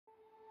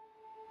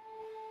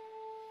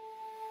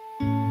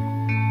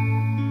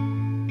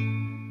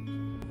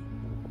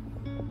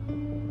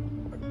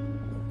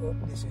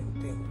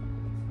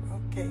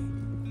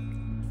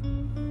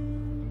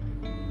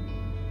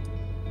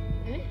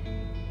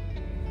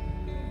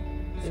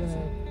Good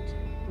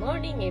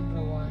morning,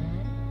 everyone.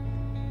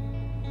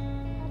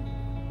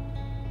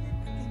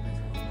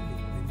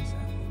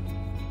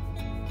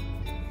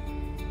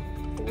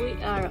 We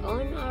are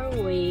on our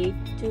way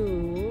to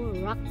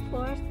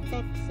Rockport,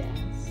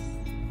 Texas.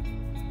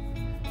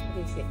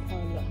 What is it?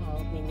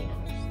 How many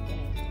hours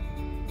drive?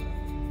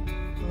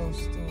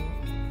 Close to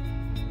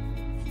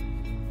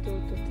 2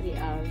 to 3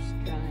 hours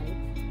drive.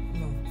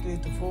 no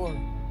 3 to 4.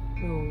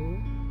 No.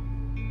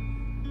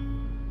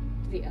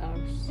 3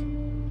 hours.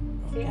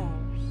 3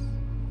 hours.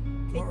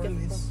 3 More to or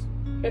less.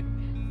 4.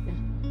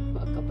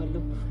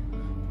 Makabalo.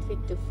 3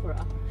 to 4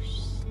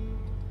 hours.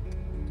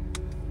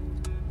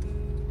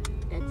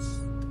 That's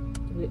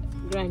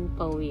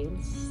Grandpa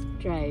Will's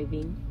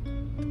driving.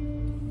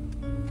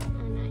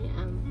 And I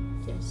am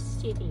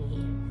just sitting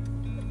here.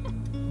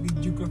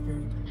 Videographer.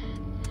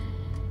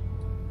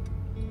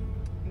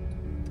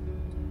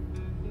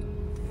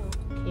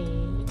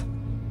 Okay.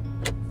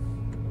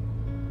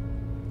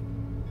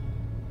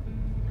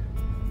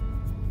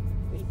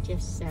 We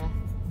just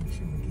Hindi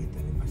siya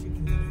makita ni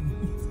Basikin na rin.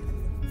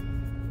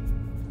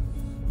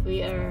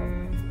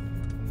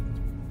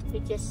 we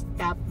just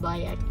stopped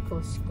by at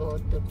Costco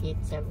to get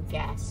some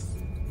gas.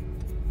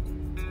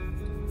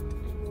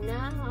 And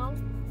now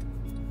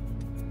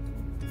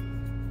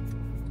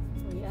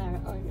we are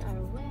on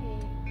our way.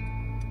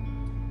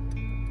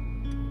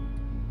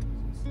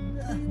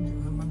 Hindi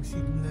ko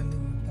mag-signal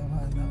yung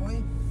tawa na.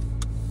 Oy!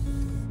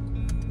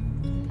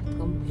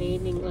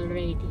 Complaining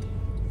already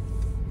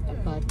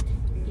about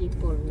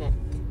people not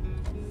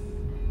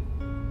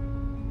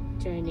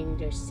turning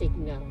their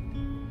signal.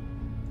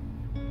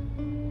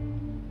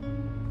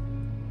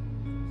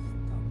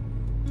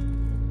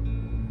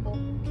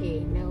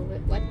 Okay, now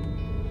what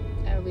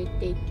are we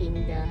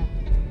taking?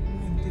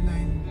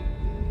 99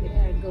 We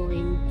are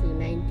going to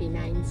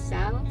 99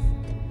 South.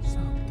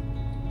 South.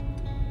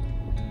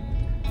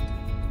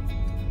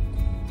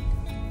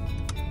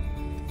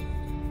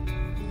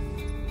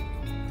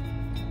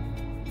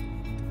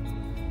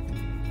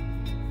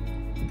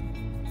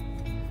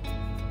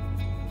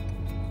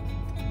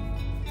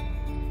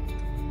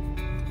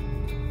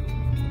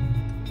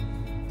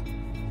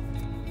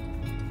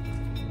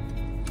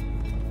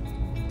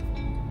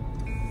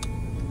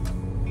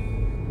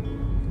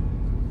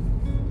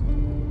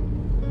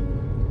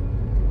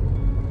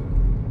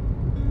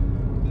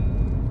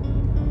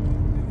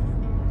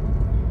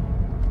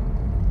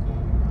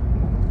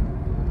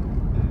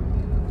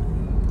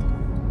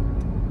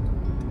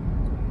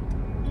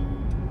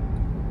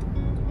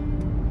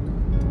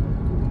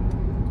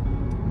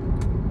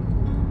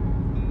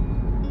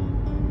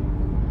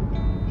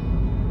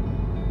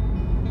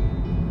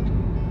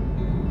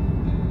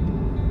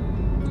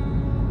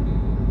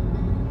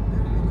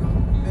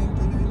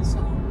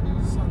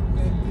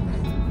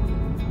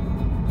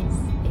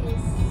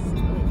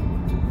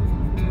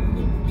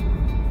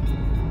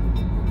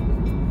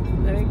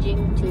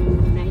 To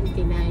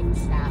 99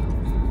 South.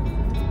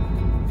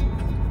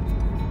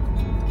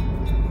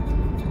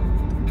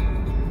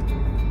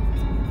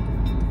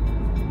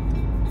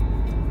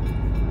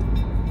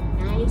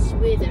 Nice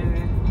weather.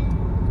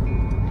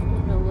 I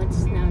don't know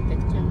what's now the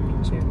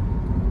temperature.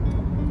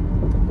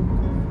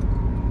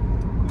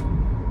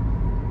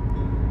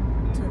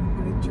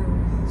 Temperature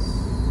is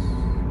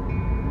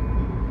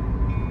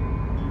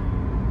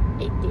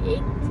 88.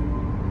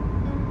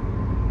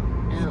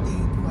 No.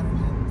 88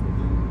 Fahrenheit.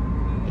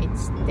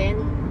 It's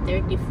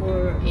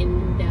 10:34 in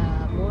the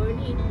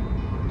morning.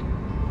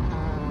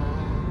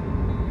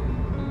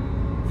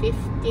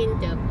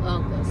 15th of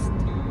August,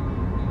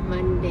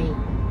 Monday.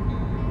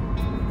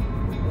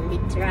 We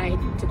tried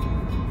to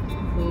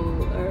go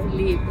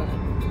early, but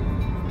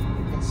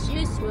as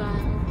usual,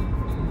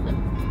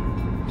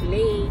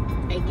 late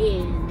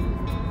again.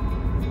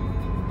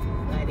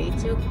 But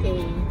it's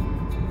okay.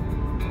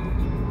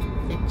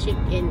 The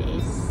chicken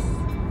is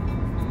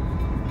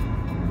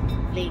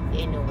late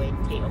anyway,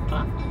 3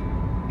 o'clock.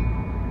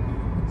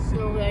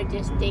 So we're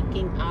just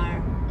taking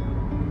our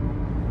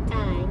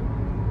time.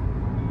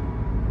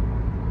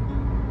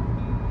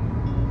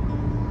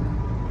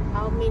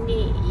 How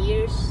many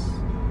years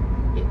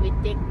did we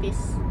take this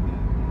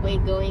way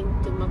going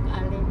to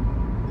McAllen?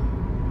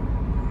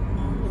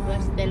 It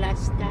was the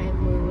last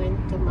time we went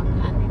to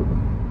McAllen.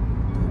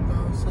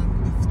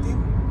 2015.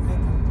 I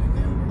don't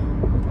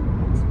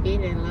remember. It's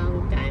been a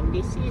long time.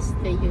 This is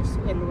the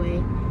usual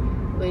way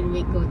when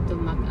we go to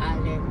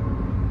McAllen,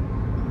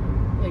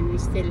 when we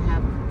still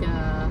have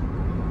the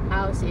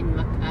house in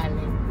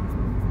McAllen.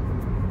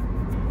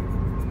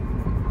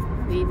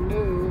 We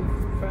moved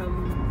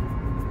from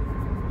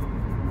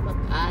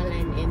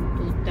McAllen in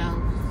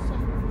 2014.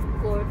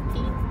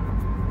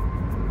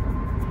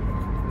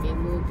 We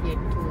moved here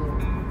to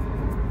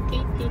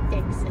Katy,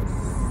 Texas.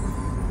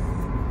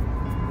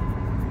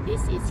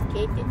 This is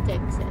Katy,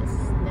 Texas.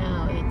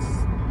 Now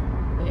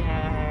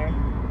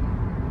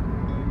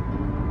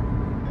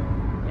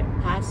we're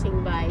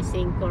passing by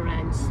Cinco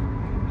Ranch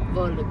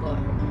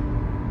Boulevard.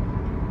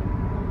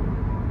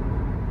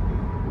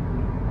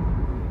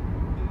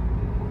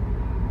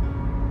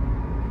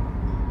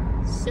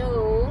 So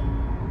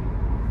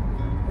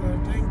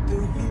we're trying to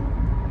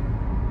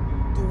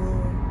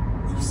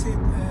exit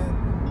and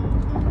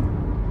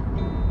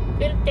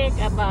we'll take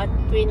about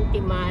 20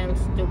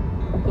 miles to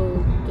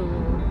go to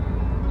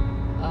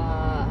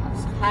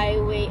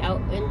highway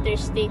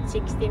Interstate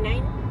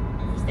 69.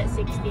 Is that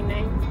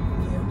 69?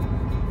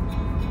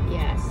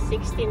 Yeah,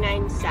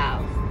 69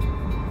 south.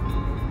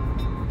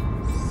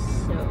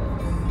 So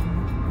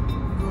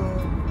go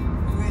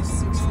west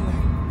 69.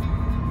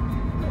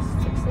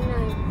 what's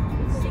 69?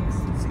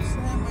 It's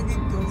 69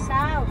 magito.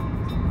 south.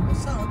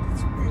 South,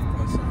 it's pretty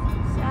far south.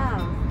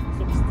 South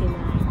 69.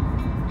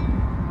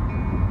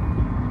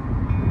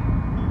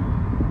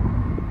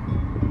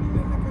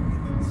 Ilan na ka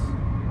minutes?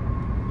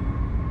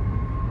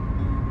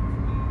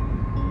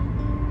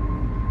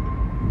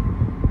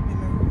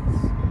 Ilan minutes?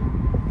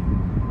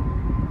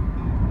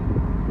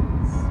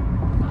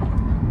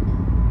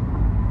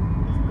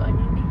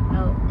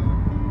 Oh.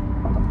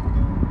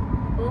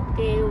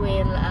 Okay,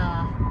 well,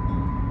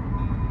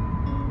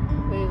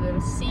 we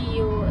will see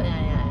you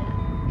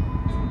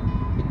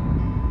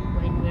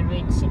when we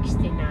reach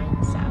 69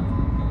 south.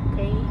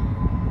 Okay?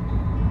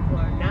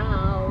 For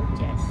now,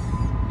 just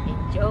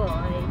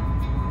enjoy.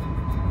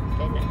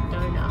 Gonna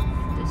turn off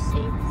to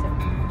save some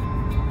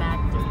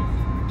battery.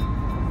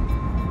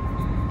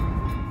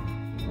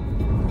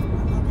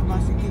 Ano ka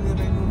basic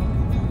kiniray mo?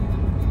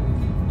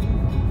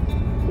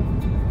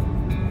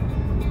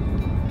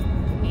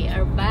 We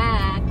are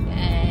back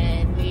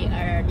and we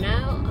are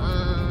now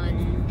on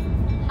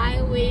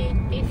Highway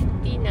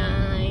 59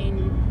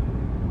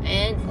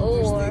 and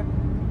or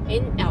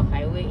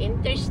Highway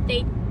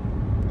Interstate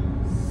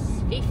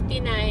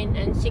 59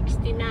 and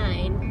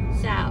 69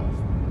 south.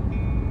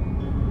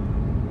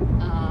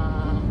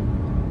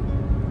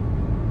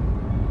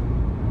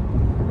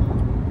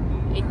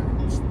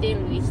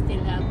 We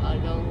still have a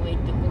long way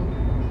to go.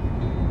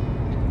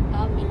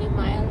 How many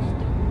miles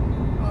to?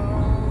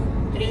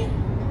 3.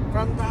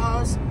 From the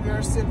house, we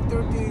are still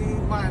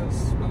 30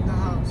 miles from the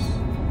house.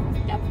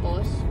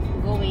 Tapos,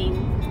 going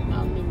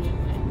how many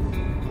miles?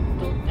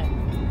 Total.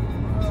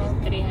 So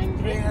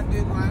 300?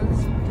 300 miles.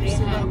 We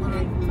still have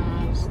 300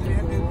 miles to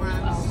 300 go.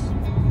 miles.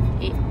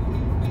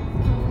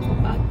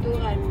 About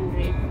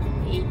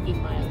 280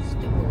 miles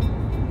to go.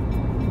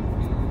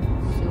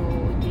 So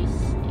this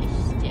is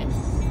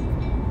just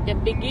the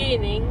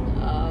beginning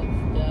of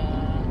the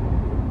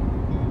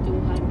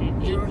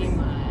 280 Journey.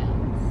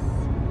 miles.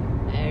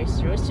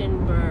 There's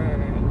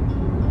Rosenberg.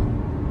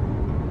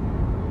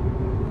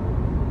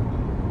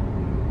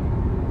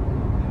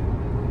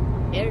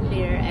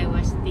 Earlier, I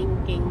was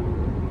thinking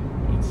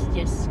it's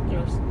just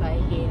close by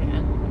here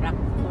ang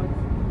Rockport.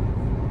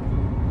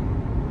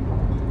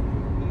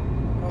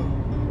 Oh,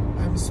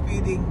 I'm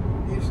speeding.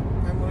 Yes,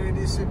 I'm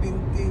already 70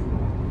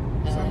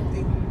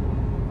 something.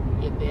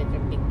 You better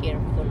be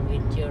careful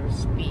with your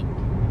speed.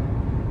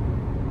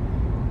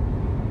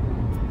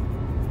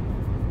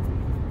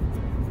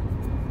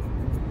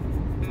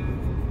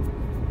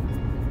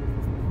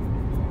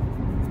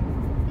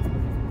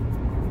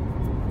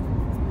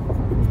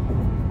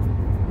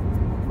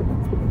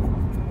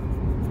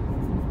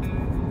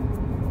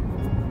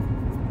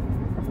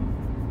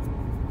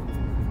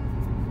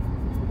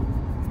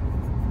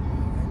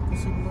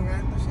 Kusog mo nga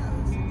ito siya.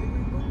 Sige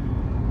lang po.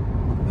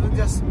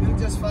 We'll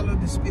just follow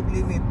the speed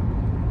limit.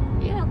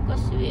 Yeah,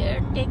 because we are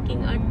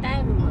taking our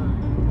time.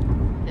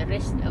 The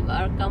rest of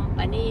our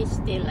company is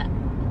still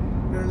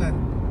Berlin.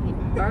 in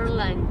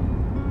Berlin.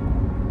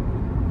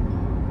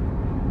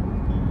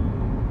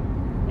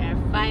 There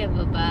are 5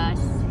 of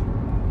us.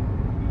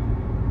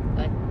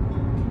 But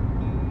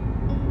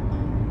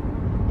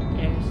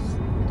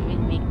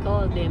when we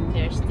call them,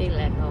 they're still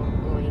at home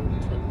going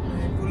to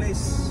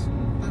Police.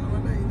 Ano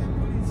ba na yun ang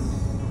police?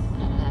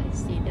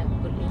 see the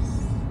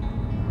police.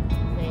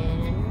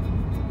 Then,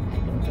 I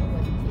don't know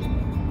what they do.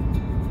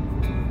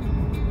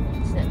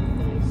 It's not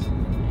police.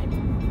 I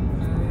don't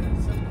know.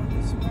 There's a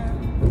policeman.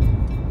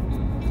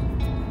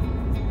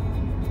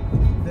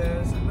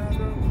 There's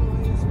another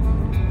policeman.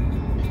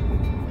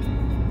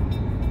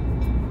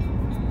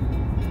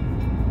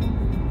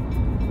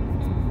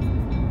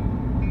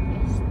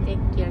 Just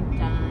take your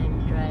time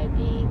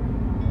driving.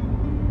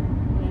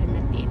 We're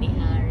not in a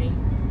hurry.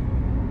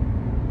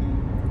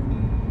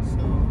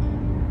 So,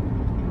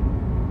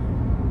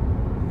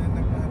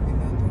 nanakabi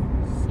na ito.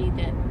 See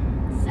that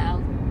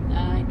south?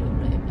 I don't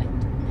know if I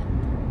took that.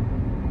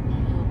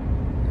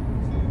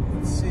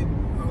 Let's save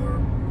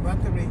our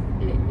battery.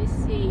 Let me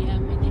see how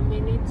many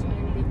minutes.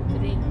 Only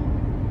 3.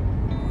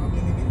 How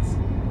many minutes?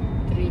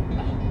 3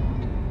 pa.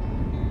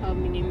 How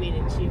many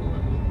minutes you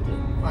want to?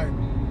 5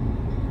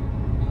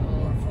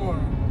 or 4.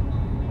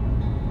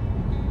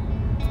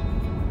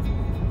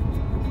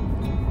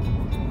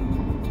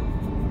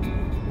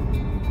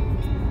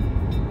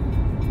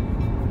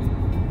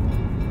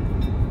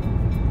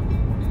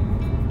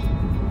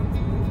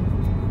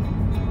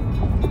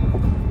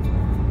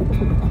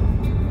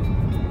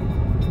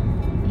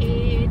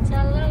 It's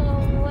a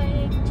long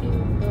way to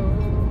go.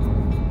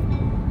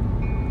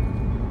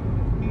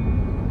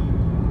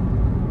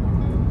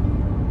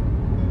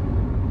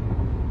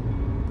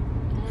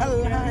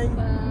 Mahal, hi.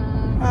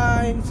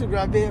 Hi. So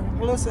grabe,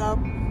 close up.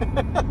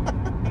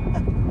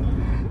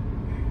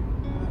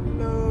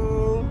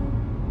 Hello.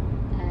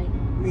 Hi.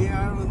 We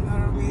are on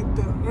our way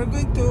to, we're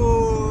going to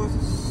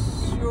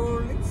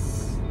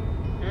Shurlis.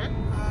 Huh?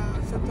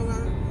 Sa ito nga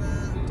na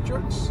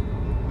church.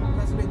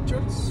 Catholic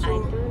church. I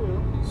don't know.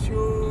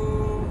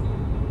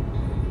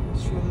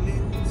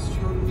 Shurlin.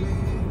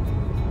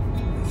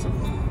 Sa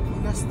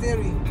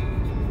monastery.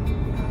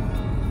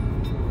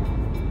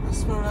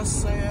 As far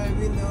as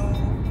we know,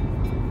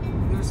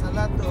 there's a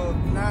lot of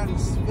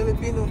nuns,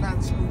 Filipino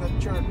nuns in the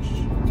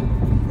church.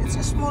 It's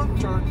a small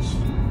church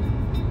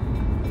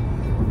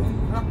in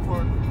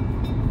Rockport.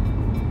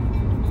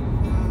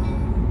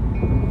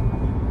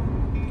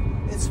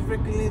 It's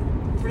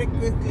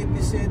frequently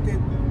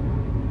visited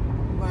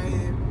by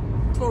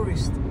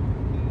tourists.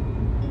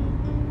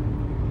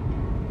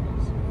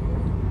 So,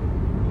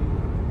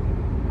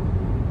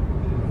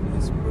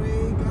 let's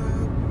pray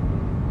God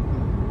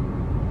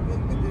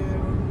will be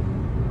there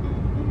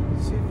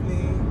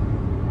safely.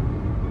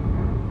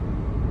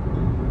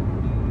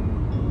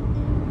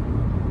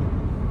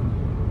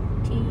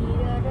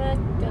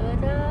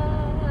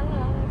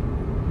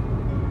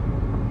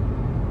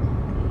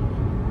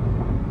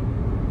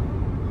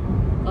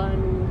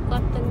 On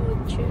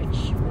Cottonwood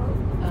Church Road.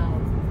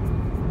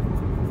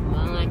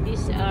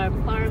 These are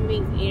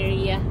farming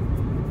area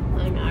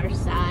on our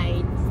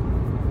side.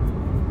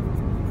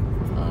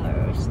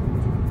 First,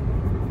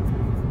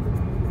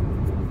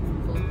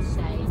 both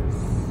sides.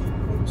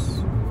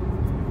 Oops.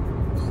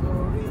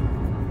 Sorry.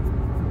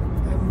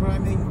 I'm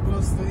running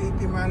close to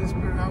 80 miles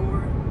per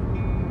hour.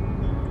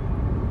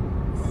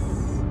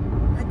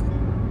 I could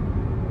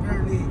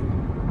barely.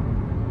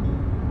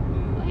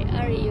 Why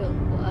are you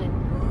on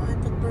I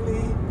could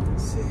barely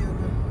see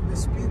the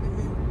speed. I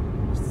mean,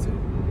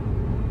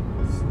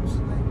 seems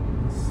like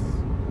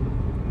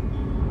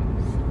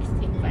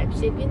 65,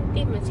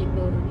 70 man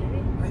siguro na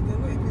rin. I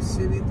don't know if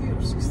it's 70 or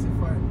 65.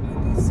 I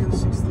think it's still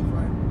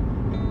 65.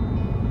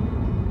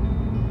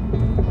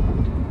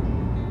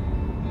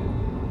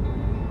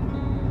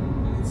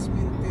 It's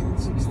maintain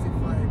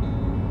 65.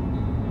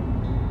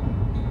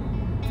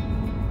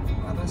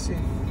 Para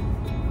safe.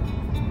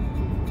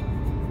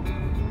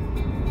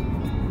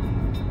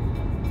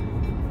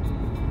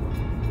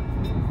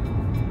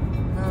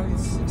 Now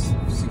it's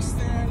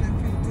 69 and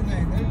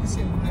 59. They're the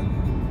same, right?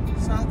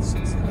 South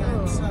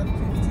 69, South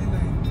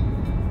 59.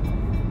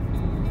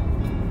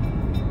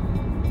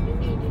 You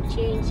need to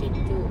change it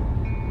to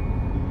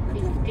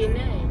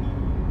 59.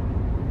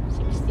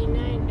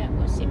 69, that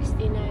was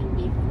 69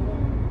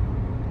 before.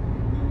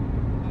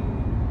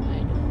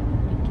 I don't know,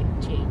 they keep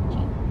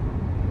changing.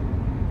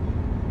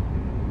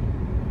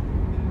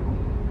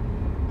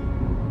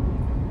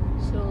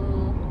 So,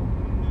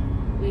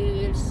 we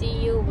will see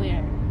you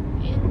where?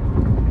 In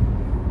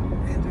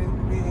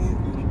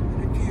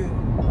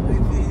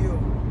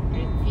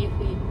And we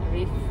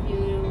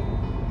review.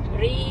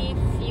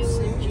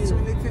 See, it's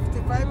only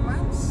 55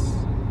 months.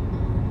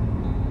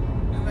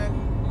 And I'm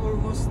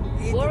almost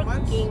 80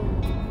 months. Working.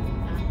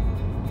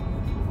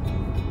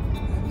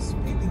 I'm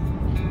speeding.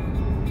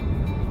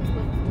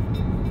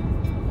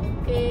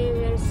 Okay,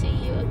 we'll see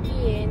you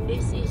again.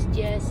 This is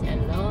just a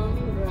long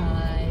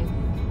drive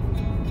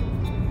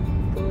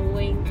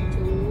going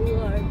to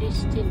our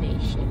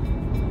destination.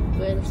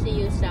 We'll see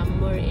you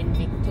somewhere in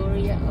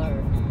Victoria or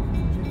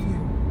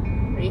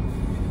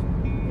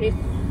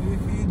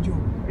Refugio.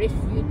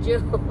 Refugio.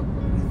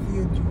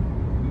 Refugio.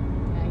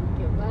 Thank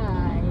you.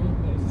 Bye.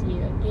 We'll see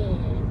you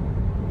again.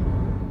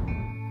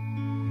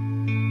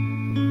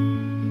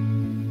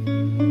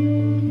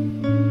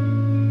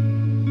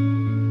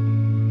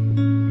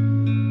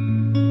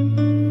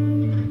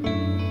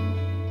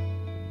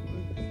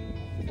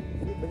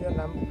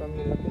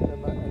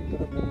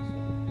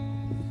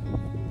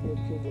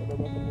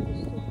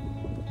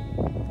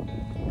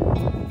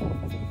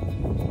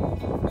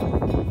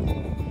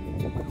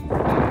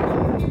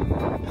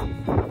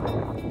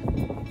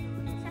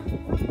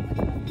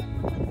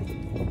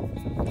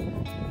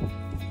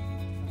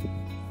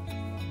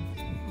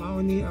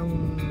 Mauni ang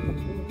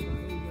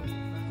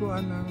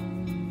kuan ng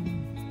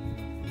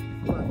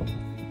kuan.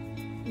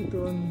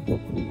 Ito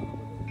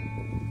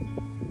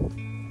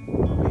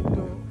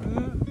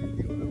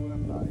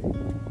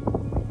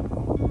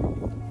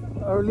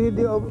Our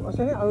Lady of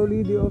Our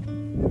Lady of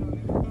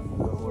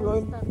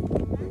Lord.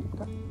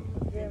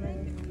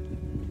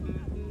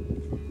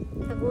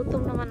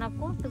 Tagutom naman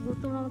ako.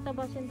 Tagutom naman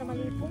tabasin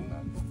tamalipong.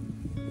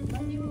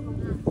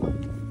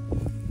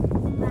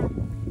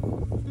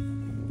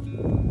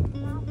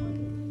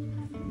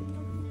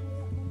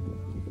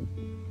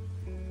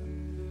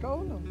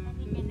 Kau no.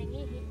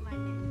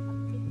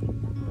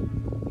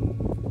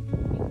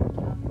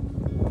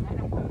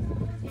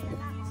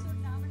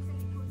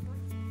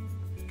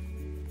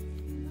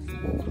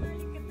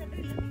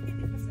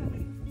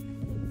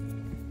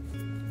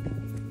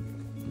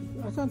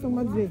 Asan itong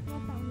Madri?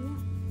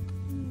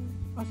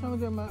 Asan mo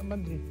dyan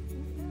Madri?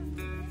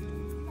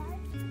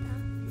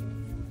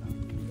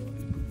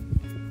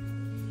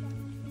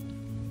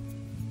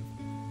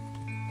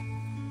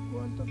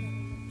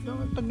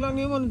 Taglang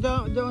niyo mo,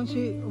 dyan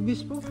si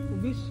Obispo.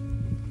 Obis.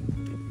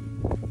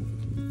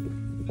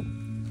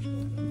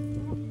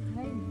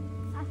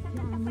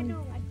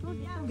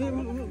 Di,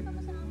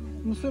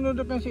 musunod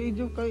na si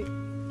Ijo kay...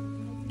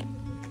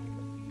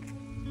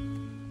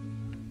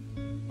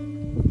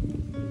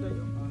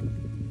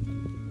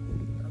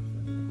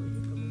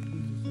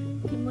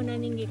 Hindi mo na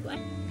ninggi ko.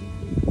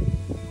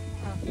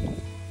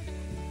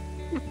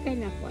 Nakay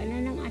na ko. Ano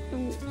nang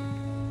atong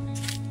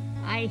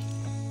ice.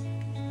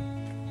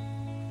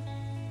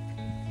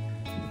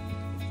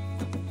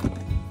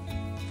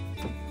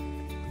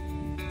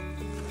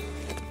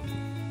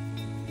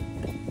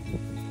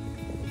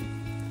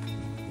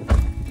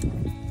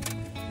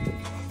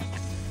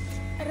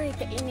 Aray,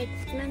 kainit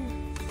nan.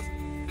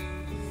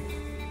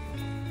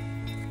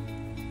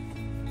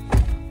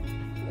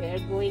 We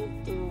are going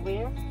to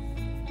where?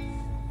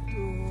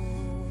 To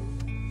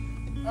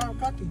our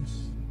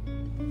cottage.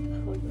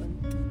 Hold on.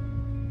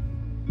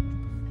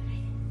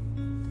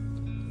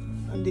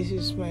 And this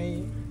is my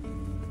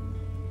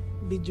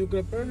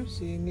videographer,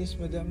 si Miss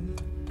Madam.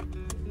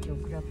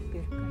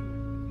 Geographer ka.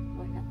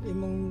 Wala.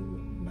 Imong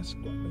mas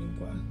kwa pa rin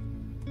ko ah.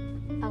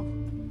 Aw.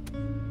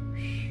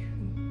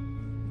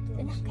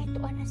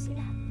 Nakahituan na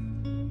sila.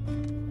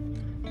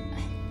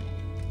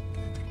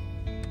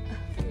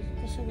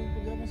 Kasunod po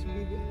gana sa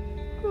video.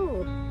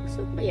 Oo.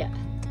 Gusto ba ya?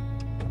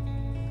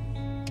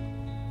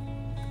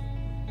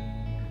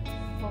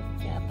 Oh,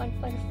 dapat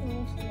mo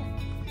sila.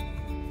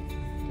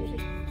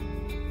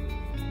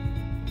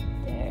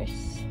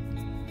 There's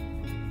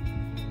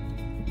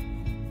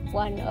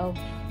one of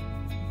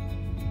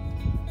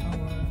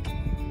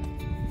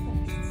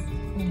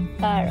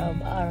car of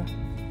our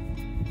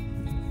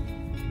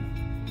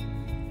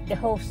the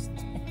host.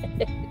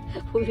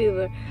 We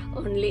were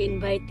only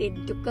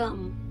invited to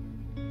come.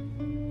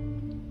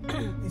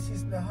 This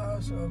is the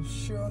house of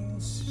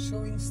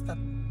Schoenstatt.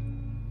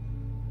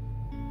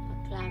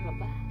 Klaro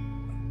ba?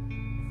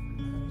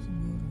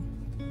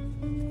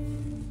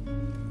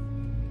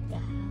 The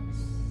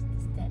house,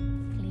 is that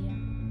clear?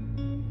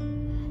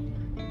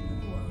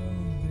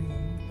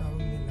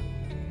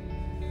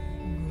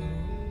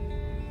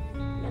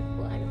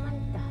 Nagpuan naman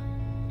ta.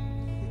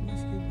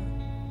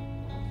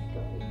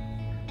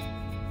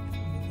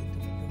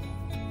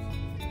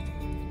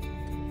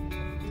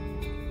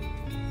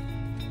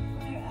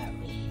 Where are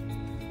we?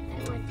 I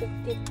want to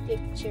take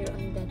picture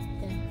on that.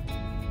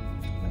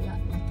 Wala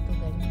na to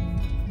ganyan.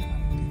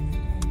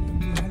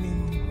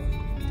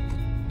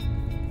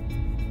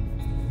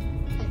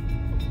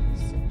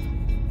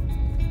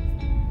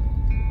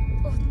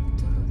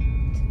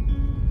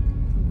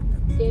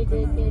 There.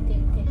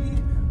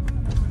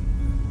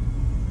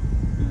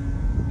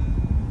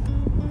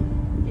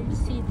 You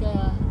see the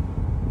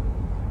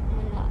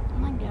wala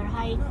man, they're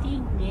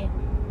hiding.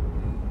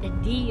 The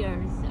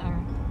deers are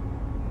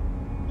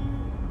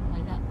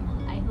wala man.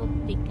 I hope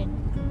they can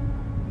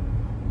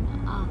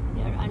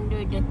they're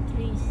under the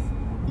trees.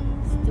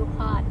 It's too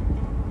hot.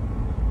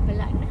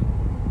 Wala na.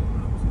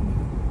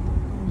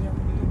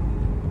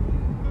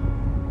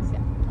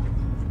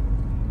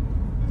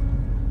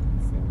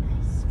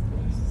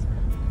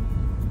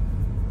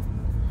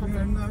 We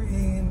are now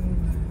in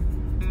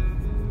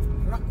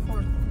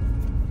Rockport.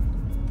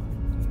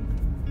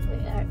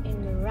 We are in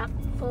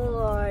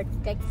Rockport,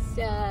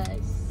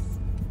 Texas.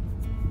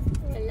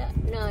 Wala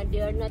na,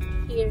 they are not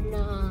here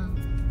na.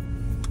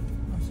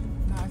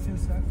 Nasa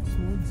sa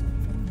woods.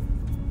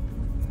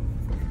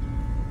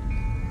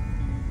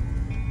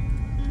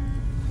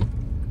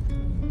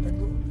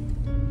 Tago.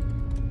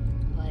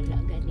 Wala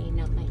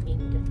ganina may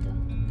nindot to.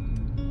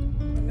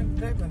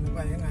 Nag-drive ano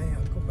ba yung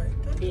ayaw ko pa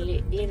ito?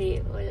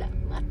 Dili, wala.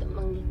 Mato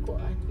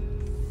manggikuan.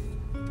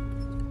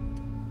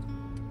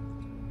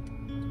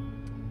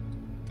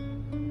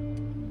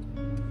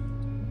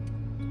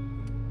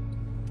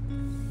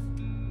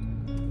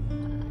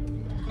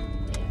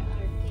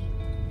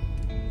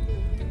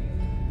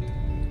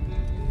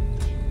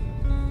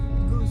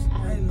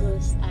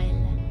 Goose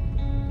Island.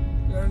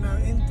 We are now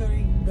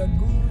entering the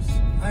Goose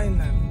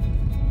Island.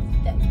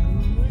 The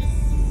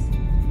Goose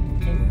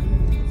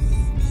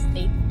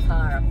State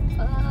Park.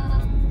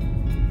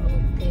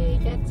 Okay,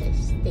 that's a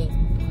state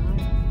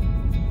park.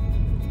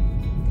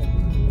 The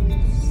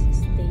Goose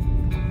State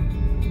Park.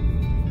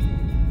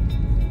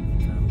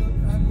 Charlotte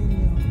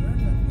Avenue. We're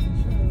not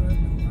sure we're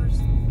the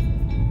first.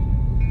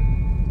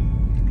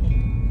 Okay.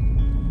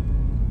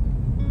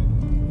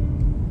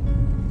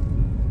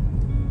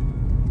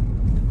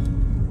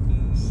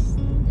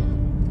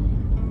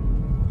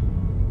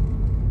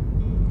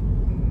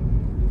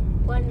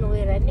 One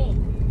way rani.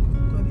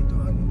 Ito dito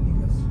aming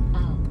bigas.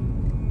 Oh.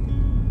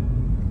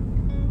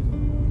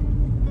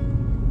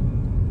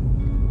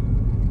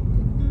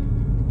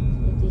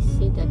 You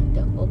see that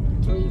the oak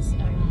trees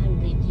are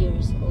 100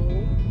 years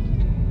old.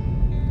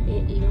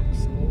 It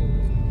looks old.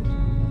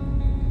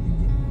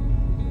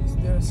 Is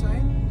there a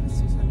sign that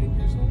says 100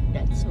 years old?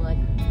 That's what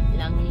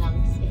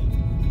Lang said.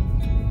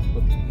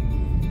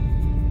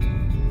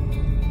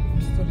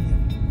 History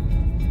yan.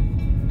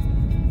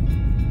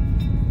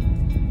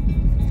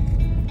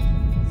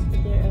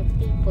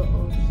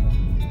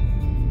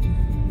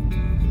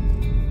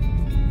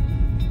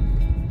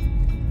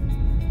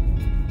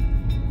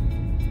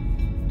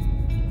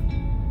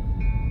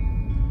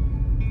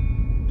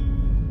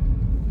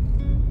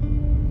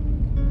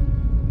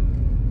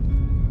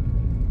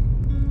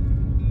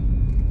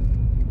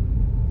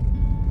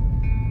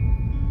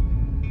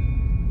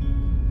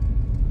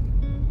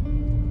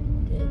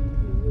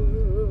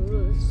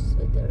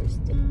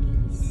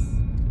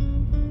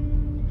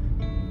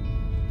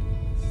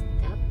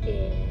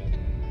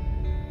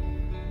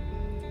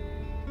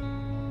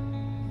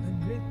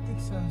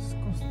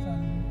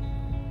 coastal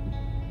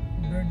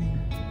birding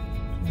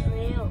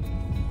Trail.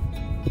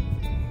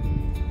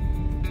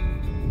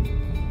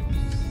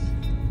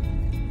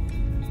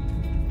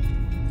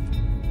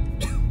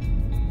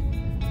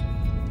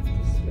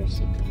 This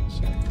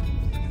residential house.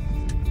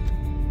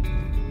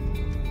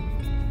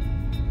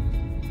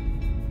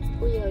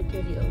 We are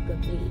diri o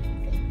gabi.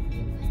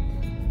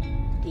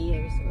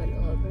 Deers all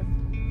over.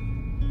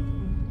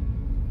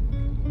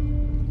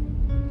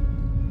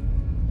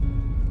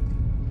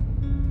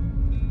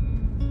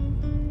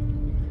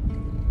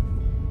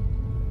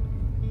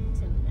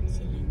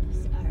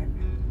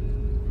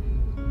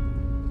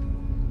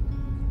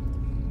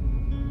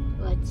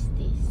 What's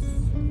this?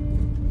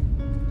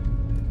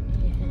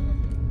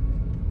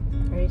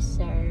 Yeah.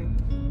 Reserve.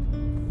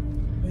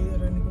 Kaya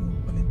rin ko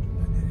magpalit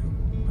na din yung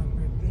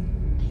property.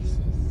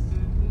 Isis.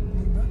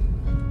 Diba?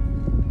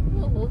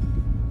 Oo.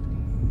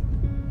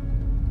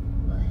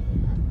 Why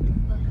have to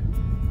buy?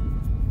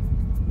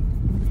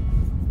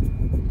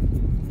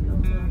 No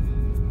more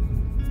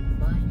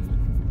money.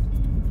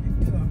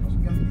 Ito tapos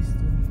galis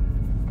to.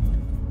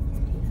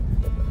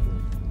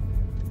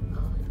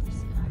 Oh,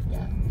 these are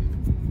the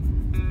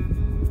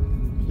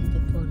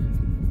beautiful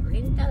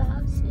rental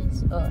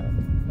houses or I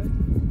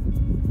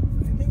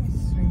think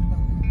it's rental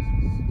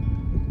houses.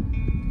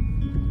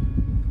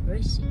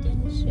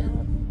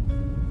 residential.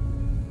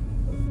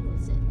 Oh,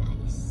 is it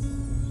nice?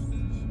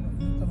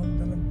 Ang tawag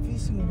na ng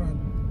fishing rod.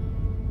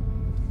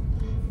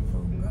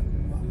 Forgot.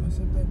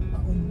 Masatay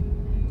paon.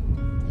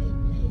 They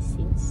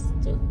license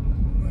too.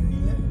 We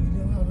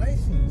don't have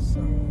license,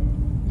 so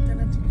we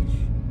cannot fish.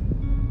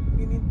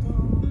 We need to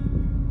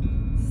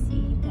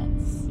See that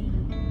sea.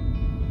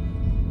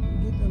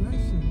 get a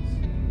license.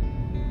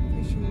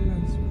 Fishing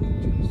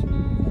license.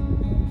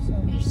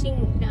 Fishing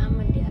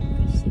naman dia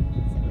fishing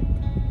sa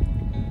mata.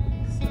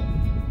 So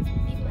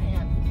they might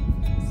have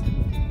some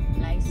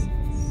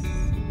license.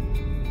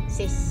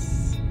 Sis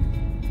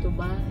to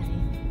buy.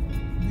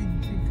 Big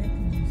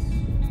cottages.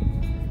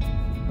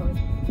 Oh,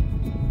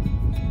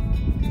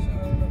 These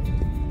are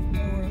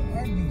our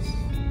RVs.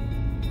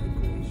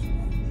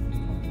 Recreational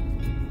vehicle.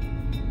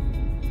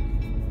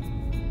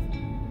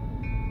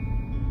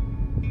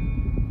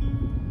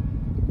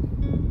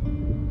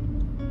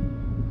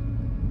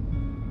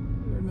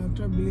 We're now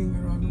traveling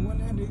around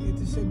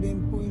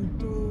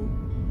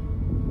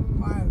 187.2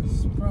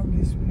 miles from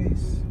this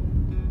place.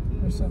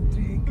 There's some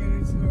 3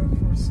 acres there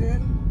for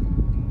sale.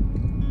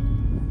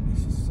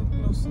 This is so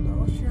close to the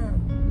ocean.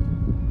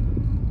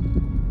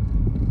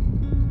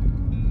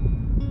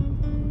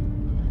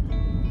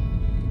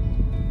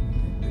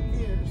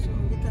 Here, so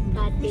we can go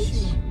cottage.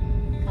 fishing.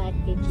 These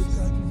Cottages.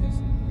 cottages.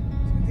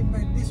 So I think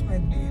this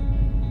might be it.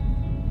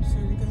 So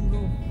we can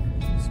go.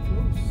 It's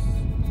close.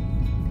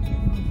 We can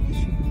go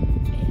fishing.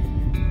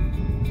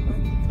 Yeah.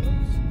 Might be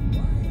close.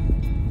 Why?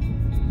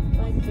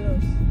 Quite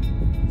close.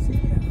 See,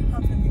 how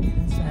can we get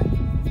inside?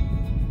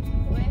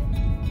 Well,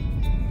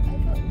 I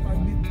don't know.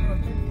 Private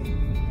property.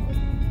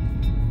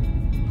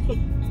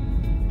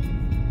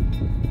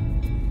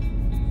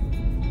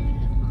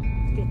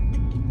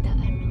 Kita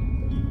ano po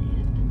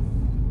niya.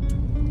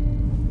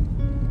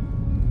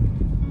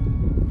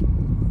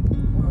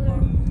 Wow.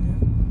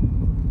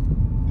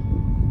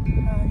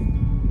 Hi.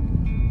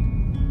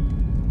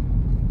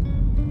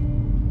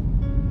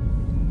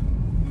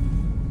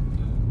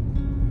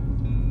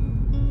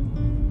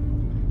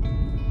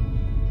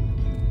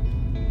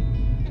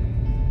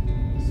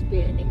 Must be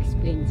an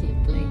expensive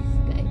place,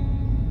 guys.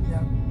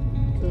 Yeah,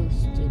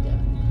 Close to the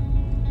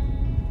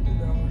to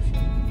the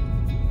ocean.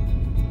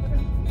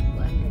 parang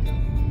ano daw.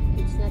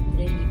 It's not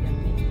really the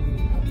main.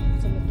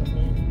 Sa mo to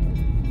main.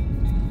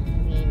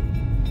 Main.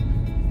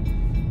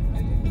 I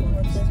didn't know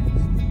what street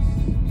is this.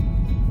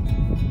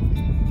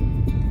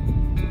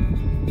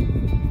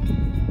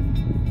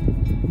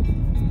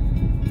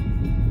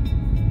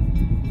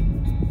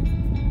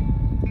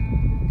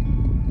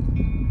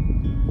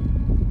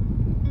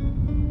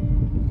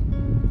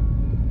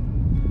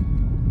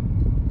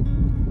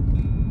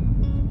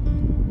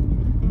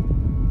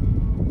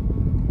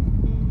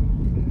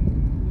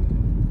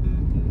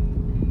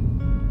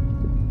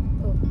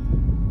 Oh,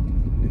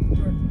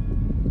 Return.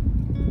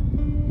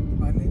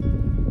 Balik.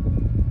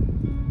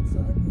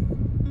 Saan?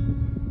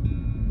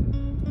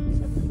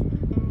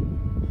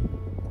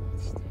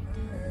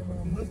 Ay,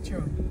 mga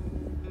vulture.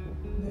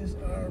 These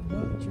are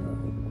vulture.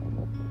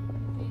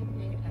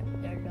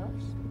 they're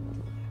lost.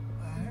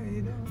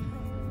 I don't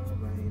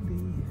have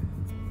idea.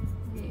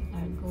 They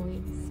are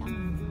going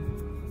somewhere.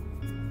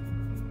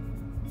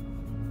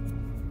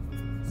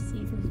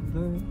 See those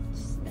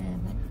birds?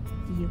 What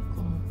do you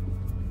call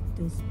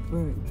those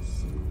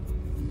birds?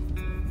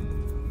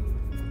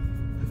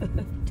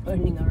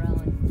 Turning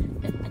around.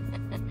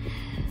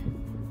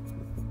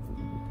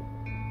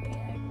 They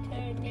are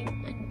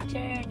turning and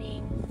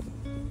turning.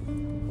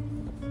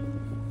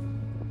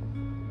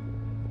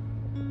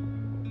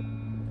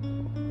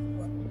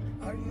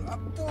 What are you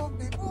up to,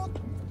 people?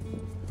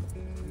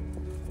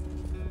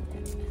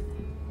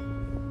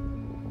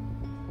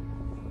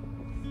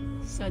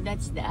 So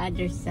that's the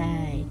other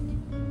side.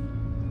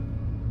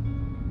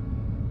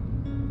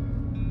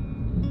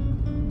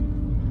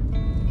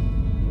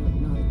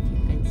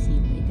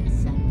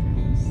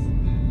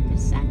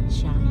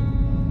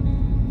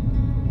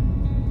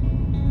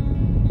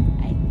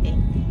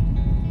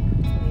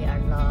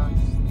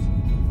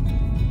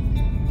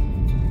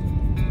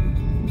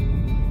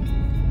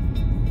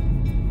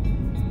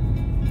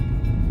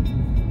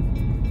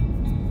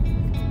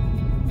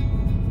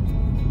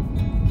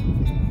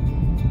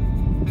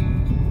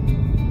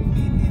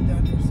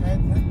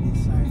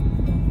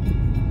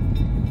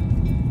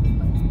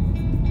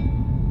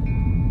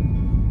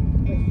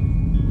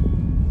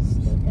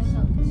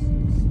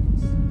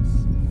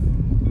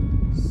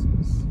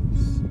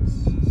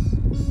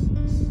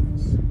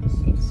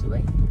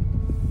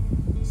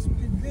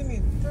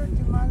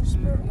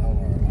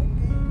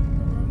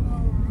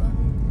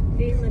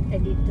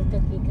 dito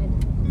tagikan.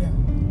 Yeah.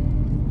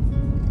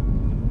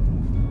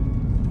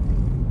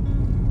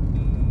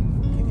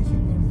 Kini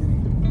siguro diri.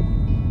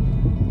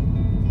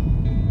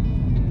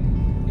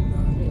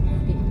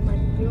 Di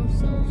man close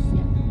sa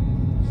ocean.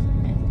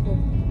 At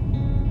home.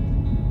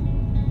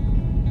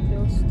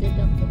 Close to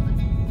the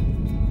pond.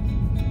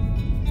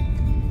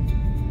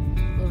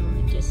 Or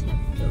we just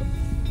have to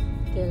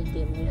tell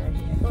them we are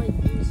here. Oh,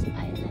 this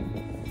island.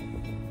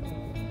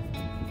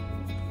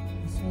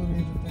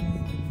 Sorry, ito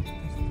tayo.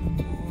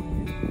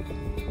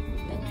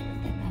 Dengan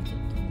ka natin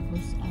itong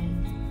Goose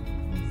Island.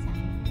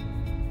 Masaya.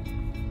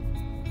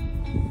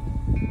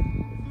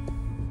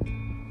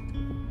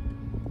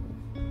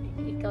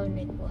 Ikaw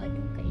na ko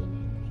anong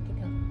kainin.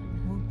 Ikaw na.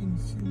 Walking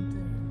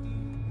center.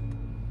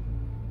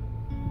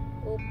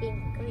 Open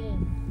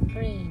crane.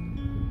 Crane.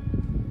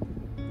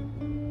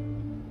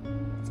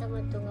 Sama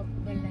ito nga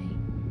balay.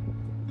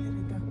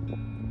 Dirita.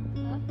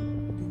 Ha?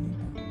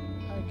 Dinita.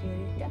 Oh,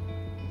 dirita.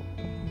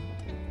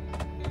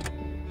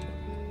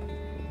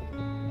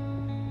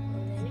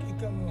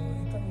 Ikaw mo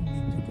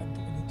video ka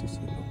ito dito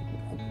silong.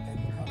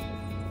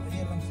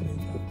 Ayan lang sila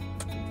ito.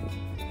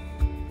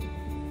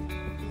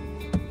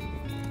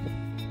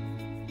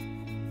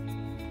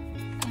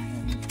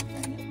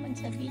 Ano man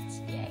sa beach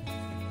yan.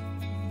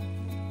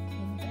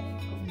 Hintay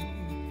ko.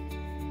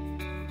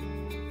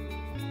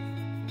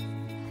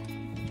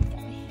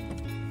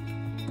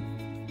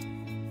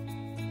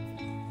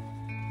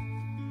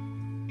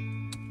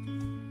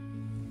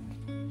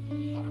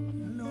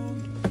 Hello.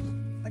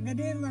 Taga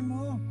din man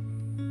mo.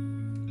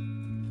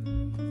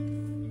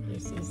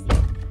 This is it.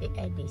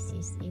 This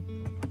is it.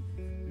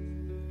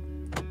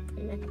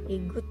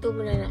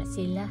 Igutom na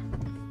sila.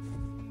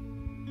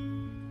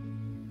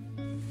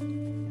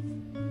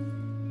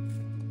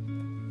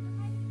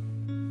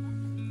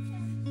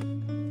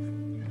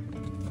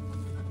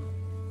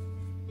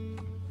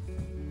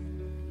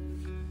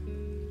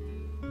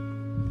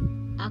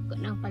 Ako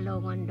ng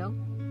palongon dong.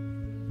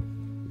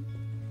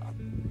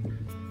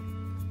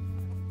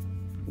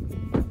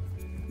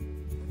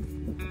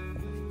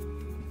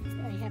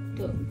 I have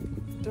to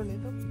Turn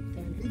it up.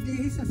 turn it.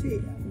 Hindi isa si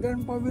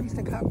Grandpa Wills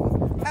naghakot.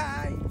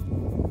 Ay!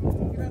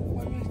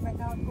 Grandpa Wills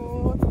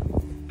naghakot.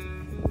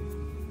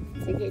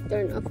 Sige,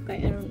 turn off kay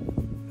Aaron.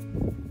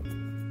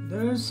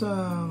 There's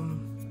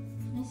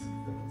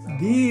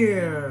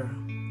deer.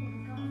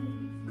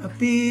 A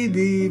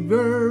teddy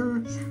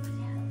bear.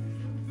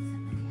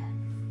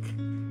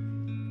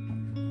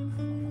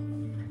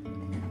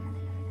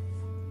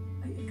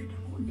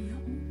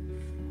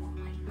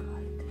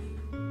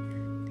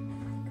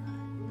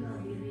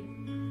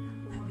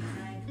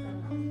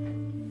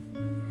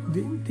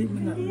 Di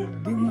man.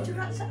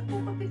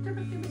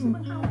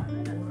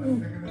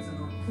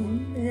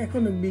 Ako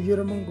nag-video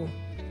naman ko.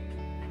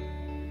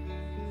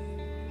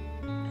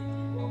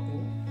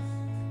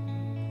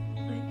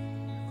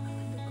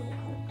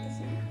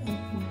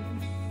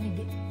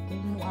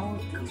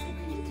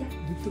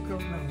 Dito ka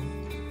lang.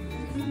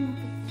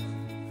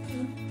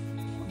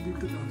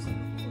 Dito ka sa.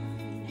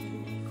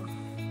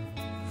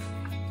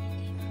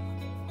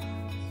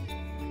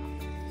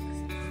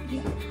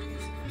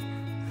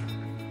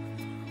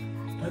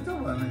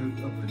 Ito ba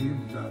nag-upload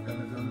ka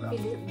na doon lang?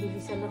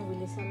 Bilisan lang,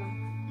 bilisan lang.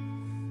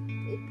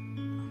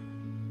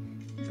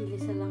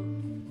 Bilisan lang.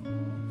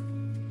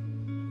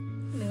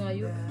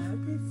 Nangayo.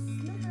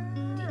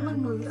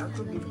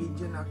 Ako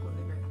bibidyo na ako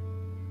nila.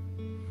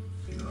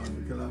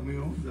 Kalami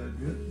yung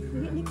dahil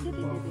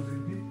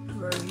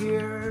We're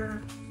here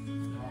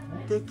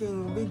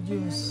taking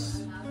videos.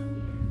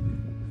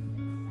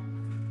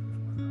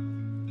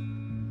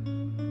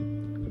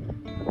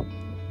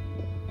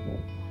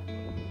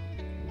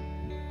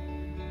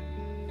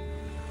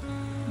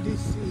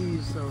 This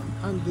is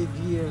 100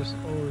 years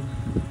old,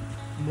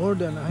 more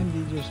than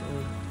 100 years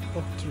old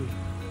oak tree.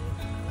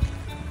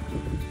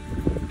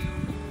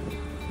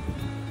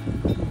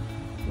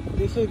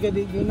 This is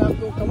gadi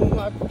ginako kamo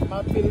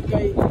mapil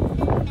kay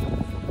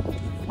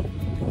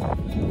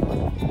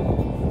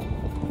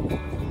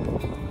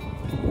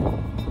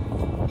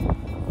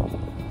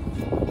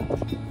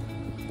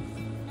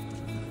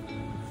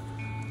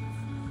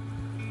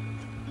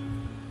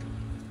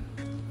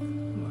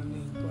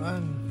maning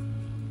kuan.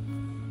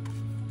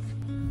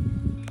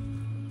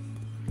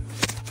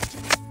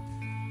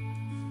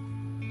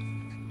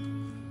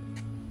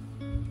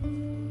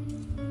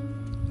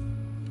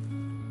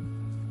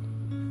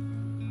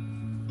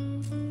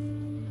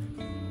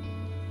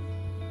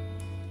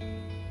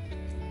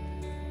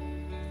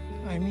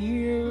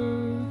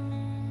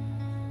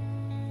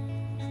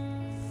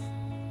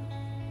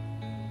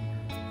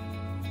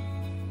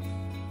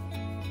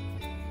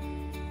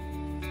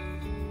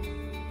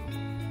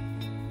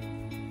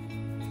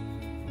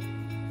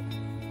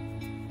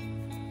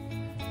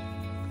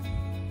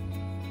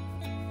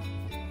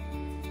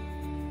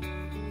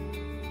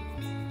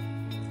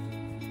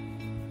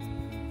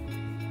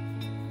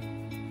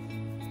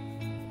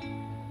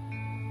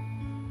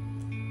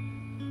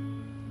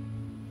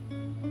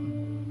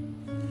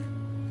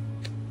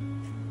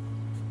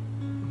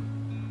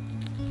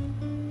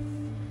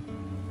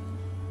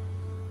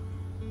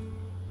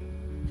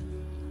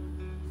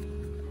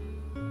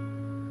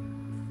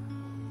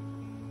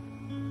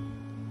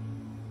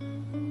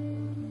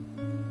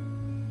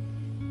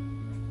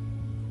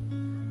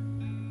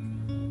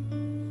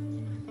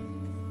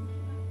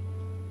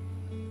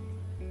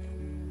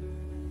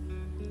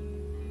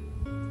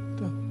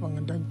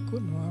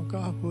 Dagkot mga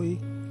kahoy.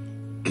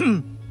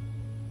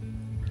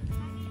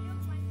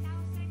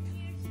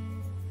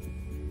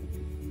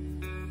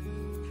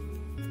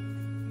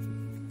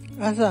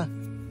 Asa?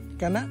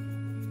 Kana?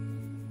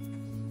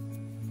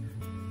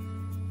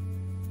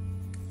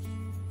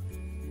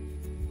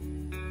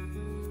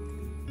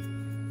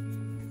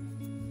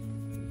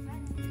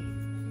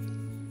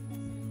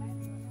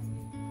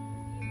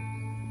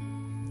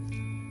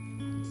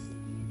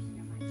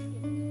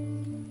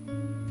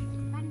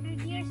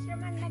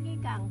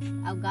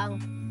 Agang.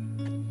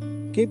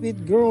 Keep it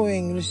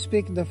growing.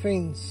 Respect the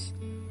fence.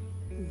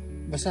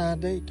 Basa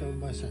ito.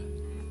 Basa.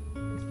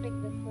 Respect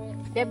the friend.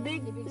 The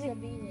big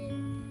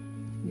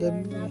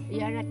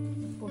you're not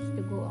supposed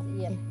to go up.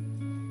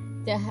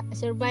 Yeah.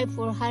 Survive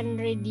for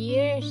 100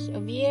 years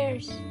of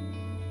years.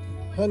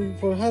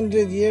 For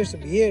 100 years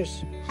of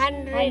years.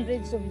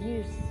 Hundreds of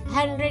years.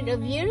 100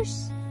 of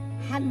years?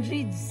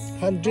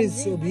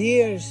 Hundreds of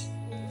years.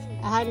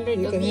 100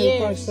 You of can years.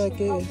 help us like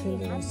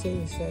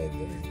inside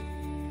there.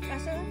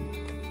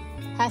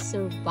 Has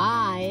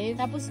survived.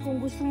 Tapos kung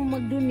gusto mo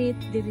mag-donate,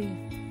 diri.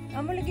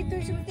 Amo lagi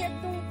to sulti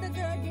atong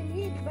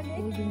taga-donate balik.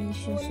 All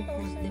donations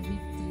support the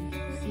victory.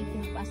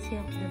 Seeking us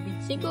help the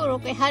victory. Siguro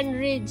kay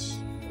hundreds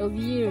of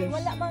years.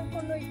 Wala man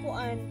kunoy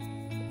kuan.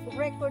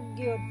 Record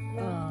gyud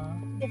na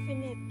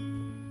definite.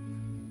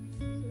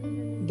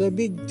 The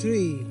big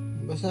tree.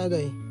 Basa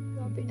day.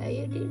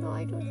 I didn't know.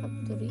 I don't have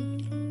to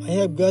read. I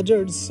have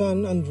gathered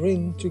sun and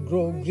rain to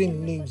grow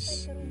green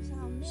leaves,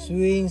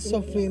 swaying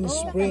softly in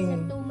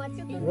spring,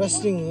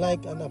 rustling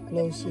like an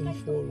applause in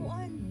fall.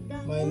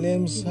 My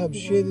limbs have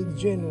shaded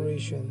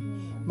generation,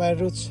 my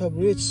roots have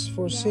reached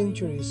for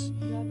centuries.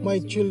 My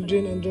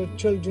children and their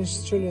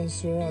children's children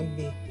surround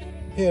me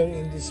here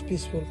in this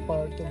peaceful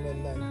part of my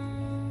land.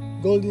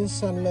 Golden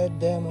sunlight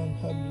diamond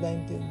have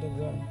blinded the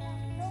ground.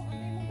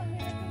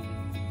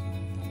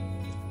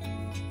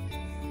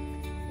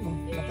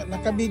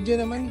 Naka-video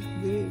naman.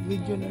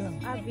 Video na lang.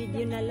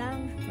 Video na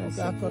lang.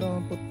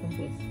 Nagkakaroon po.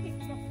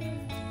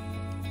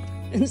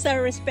 Sa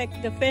respect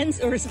the fence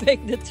or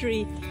respect the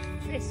tree?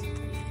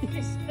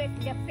 Respect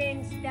the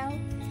fence daw.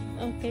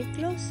 Okay,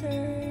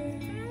 closer.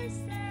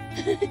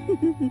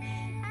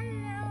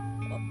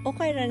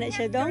 Okay na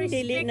siya dong?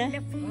 Dili na?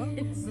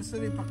 Gusto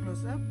niyo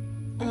pa-close up?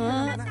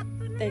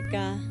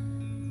 Teka.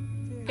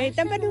 Kahit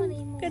tama dong.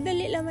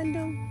 Kadali laman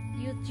dong.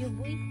 YouTube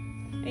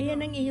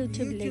Ayan ang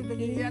i-YouTube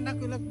lagi. Yan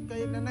ako lang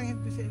kayo nanangin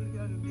ko sa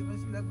ilog. Di ba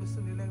sila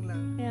gusto nilang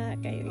lang? Kaya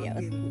kayo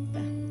yaot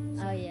punta.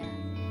 Oh yeah.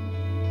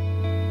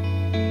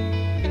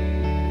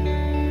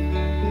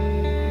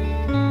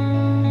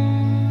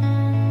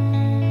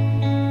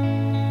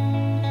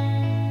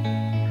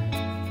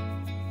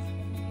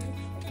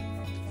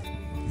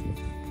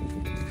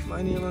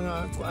 Maano yung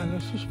mga ano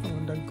sus,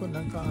 pangundag ko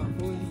ng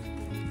kahoy.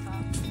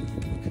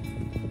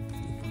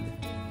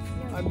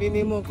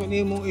 Abini mo kung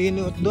mo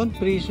inuot doon,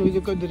 priso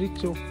yung ka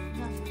diretso.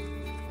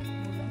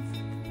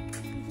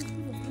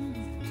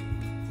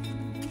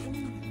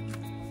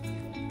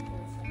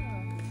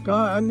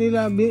 Kaan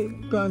nila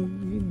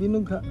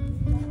binugha.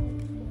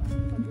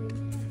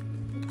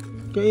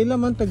 Kailan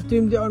man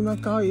tag-team di ang mga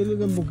kahoy,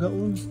 ilan ang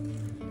bughaon.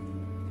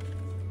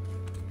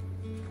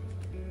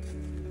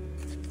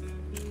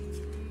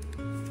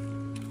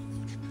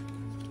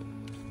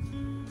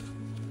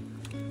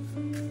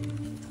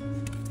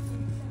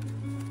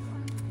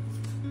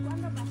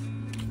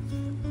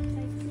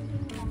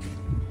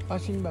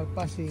 Passing ba?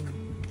 Passing.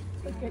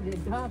 Look at the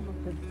job of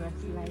the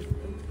flashlight.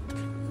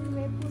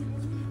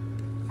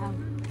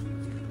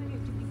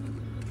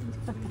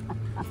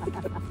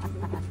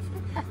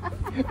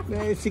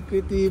 Na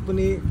security po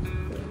ni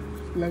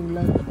lang.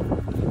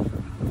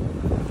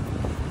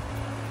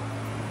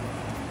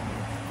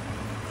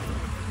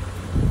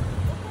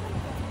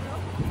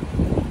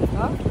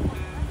 Ha?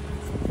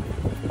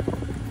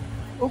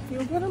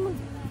 Okay naman.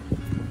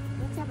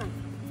 What's up?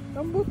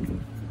 Tambot.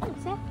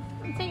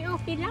 Say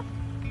okay lang.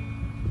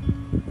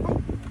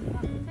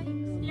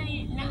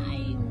 Na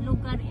ay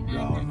lugar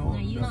inanak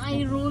ngayon. Na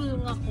ay rule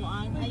nga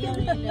kuan. Ayaw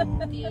nila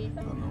ti.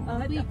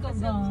 Abi ka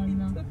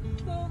gana.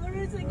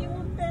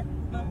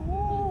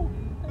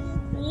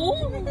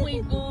 Oh my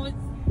God.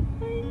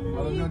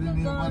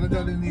 Para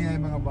daw din niya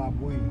yung mga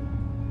baboy.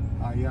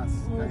 Ayas.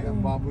 Kaya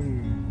ang baboy,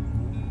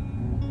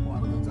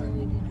 ano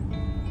tayo?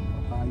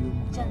 Tayo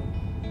mga.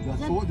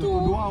 Daso, dito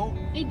doa o.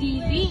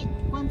 Dili.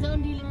 Kwanza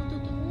ang dili ko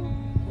totoo.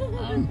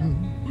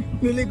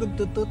 Nili ko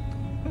tutut.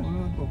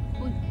 Ano to?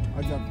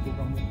 Ajat ko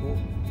kamo ko.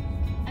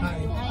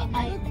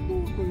 Ay.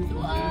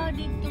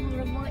 Dito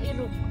mga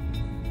irok.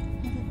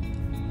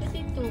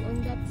 Kasi ito,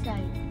 on that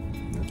side.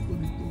 Ajat ko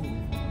dito.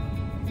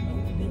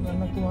 Hindi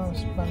na nakuha ang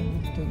span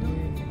dito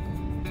din.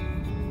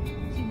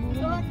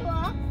 Siguro. Ito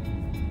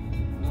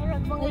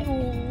Marag mga ito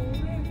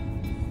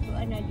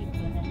na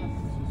dito na lang.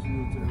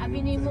 Abi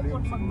ni mo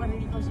kung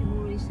pagbaril ko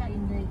siguro isa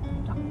inday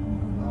kontak.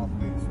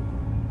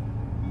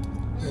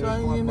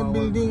 Saan yun na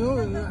building o?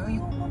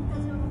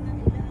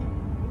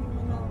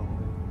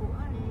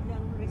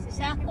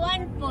 Sa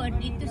Kuan po,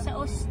 dito sa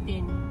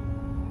Austin.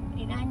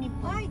 Inani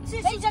po. Ay,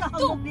 sis, Ay,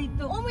 sakto.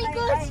 dito. Oh my Ay,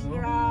 gosh. ay,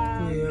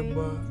 grabe. Kuya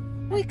ba?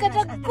 Uy,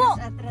 kadagko.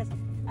 Atras.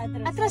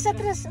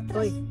 Atras.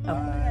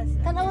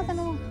 Tanawa.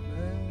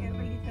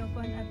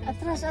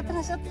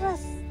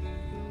 Atras.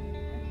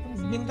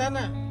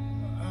 Bintana.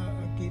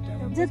 Kita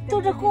mo. Dito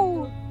na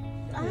ko.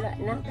 Wala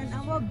na.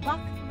 Tanawa,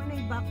 back.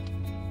 Manay back.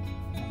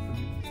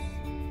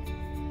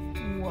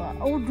 Wow.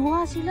 Oh,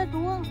 dua sila.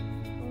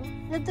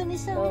 Dito ni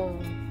isa. Oh.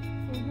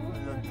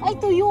 Ay,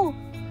 tuyo.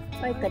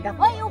 Ay, kadako.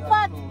 Ay,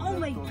 upat. Oh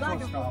my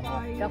God, ako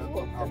kayo.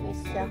 Dako ka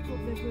isa.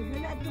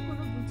 Wala ito ko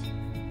na.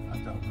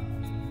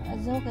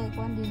 Azaw kay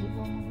Kwan, dili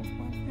ko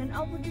magkuhan.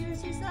 Tanaw po din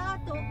siya sa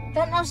ato.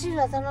 Tanaw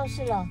sila.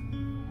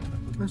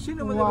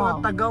 Sino mo Wow. na mga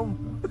tagaw?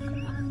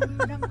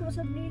 Dako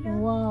sa nila.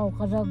 Wow,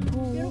 kadagko.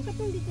 Pero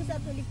katong dito sa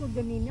ato likod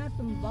ganina,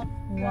 tumbak.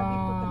 Grabe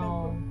ito kadako.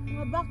 Wow.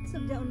 Mga back sa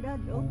dyan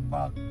dad, oh.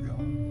 Back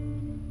yun.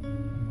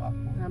 Back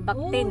po. Mga Uy,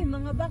 baktin.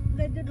 mga back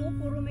dad, oh.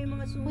 Puro may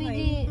mga sungay.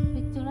 Pwede,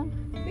 picture lang.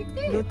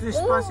 Victor. No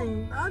trespassing.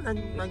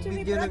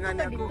 Nag-video na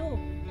gani ako.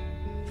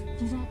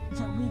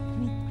 Wait,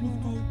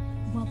 kay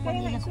Guwapa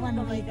Kaya nga nila isun Kwan.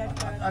 ka may dad.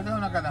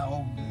 Ano na ka na?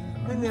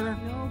 Hindi na.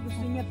 No,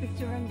 gusto niya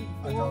picturean dito.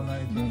 Ano na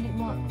ito? Dili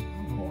mo.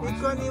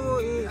 Ikaw ni mo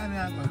Ano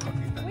yan?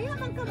 Pakita. Kuya,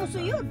 man ka mo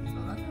suyod.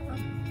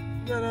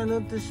 no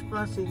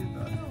trespassing.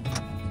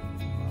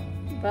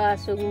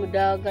 Basog mo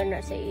daga na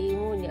sa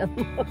imo niya.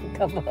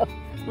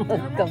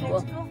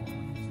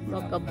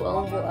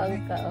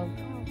 Makabuang-buang ka. Oh.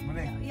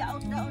 Muli.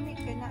 Yaot daon ni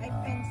kay na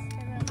fence.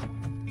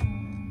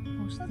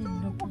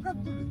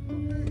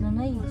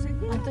 Nanay,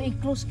 ato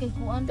i-close kay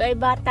Kuan. Ito ay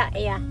bata,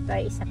 iya. Ito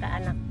ay isa ka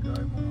anak.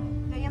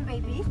 Kaya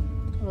baby?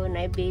 O,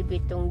 na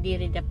baby itong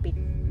diri dapit.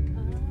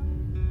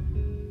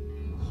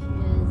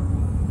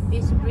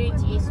 This bridge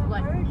is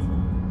what?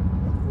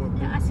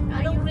 Taas ka.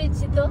 Anong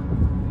bridge ito?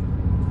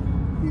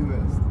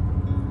 West.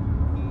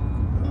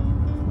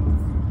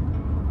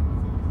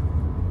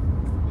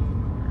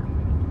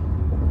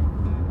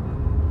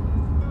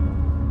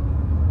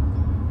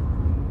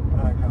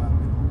 Ay,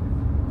 kalapit.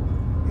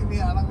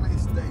 Iniarang na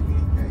isda ini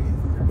kay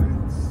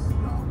Prince.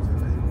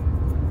 Sila yun.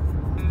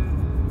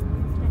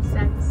 The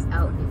sun's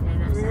out. Na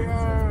na We sunset.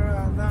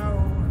 are now,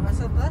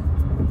 asa ta?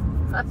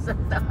 Asa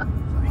ta?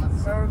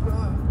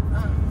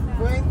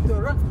 We're going to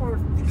Rockport,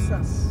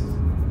 Texas.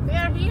 We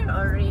are here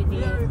already.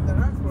 We are in the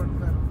Rockport,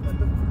 at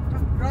the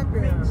truck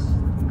bridge.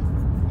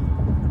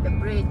 The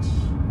bridge.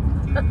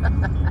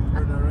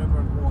 For the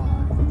River Kwai.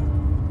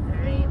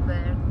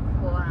 River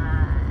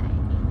Kwai.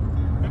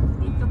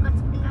 Dito ka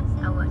sa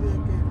kasawa.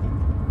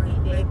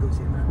 Pwede. Ito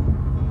sila.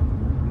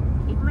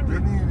 Ikman na.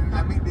 Dini,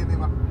 lamig din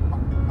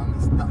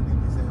mang-isda din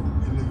sa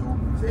Iloyong.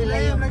 Sa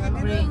Ilayong,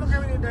 nagiging mo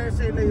kami ni dahil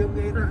sa Ilayong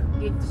ngayon.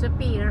 Dito sa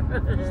pier.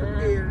 Sa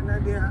pier na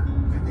diha.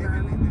 Dini.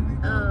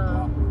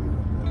 Oo.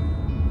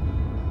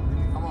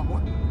 Dini ka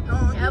mabot.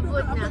 Oo,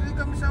 Abot na. abot din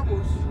kami sa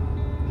bus.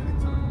 Dini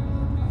sa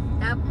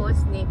Tapos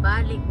ni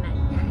balik na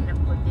niya na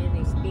po din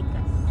is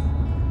Pikas.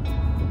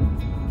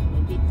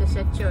 Dito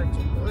sa church,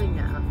 uy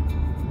na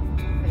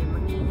kay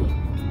mangihi.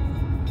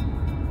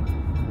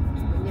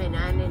 Kunya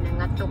nanay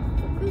nangatok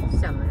ko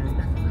sa mga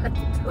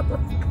nangatok.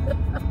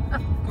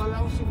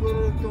 Kala ko siguro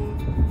itong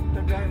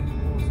taga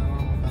sa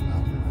mga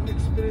tanaw.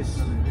 express.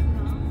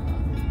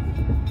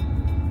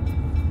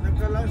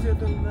 Nagkala ko siya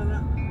itong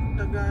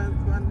taga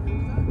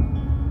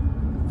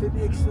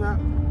FedEx na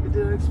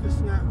Federal Express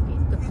nga.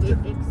 Dito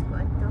FedEx ko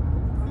ato.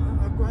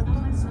 Ako ato.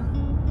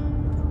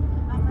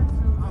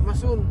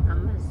 Amazon.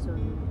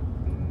 Amazon.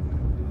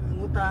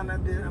 Ngutana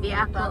din. Di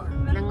ako,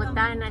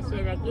 nangutana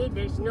siya lagi,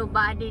 there's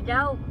nobody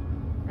daw.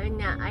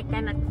 Na, I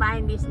cannot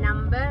find this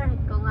number.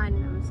 Kung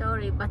I'm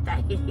sorry, but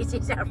this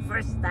is our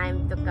first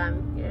time to come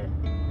here.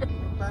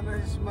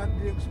 Ngutana si Smart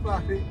Drinks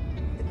pare.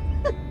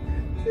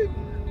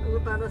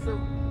 Ngutana sa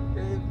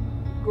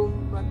kung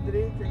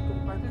Madrid,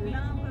 kung Padre.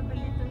 Kailangan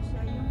pabilito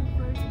siya yung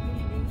first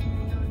building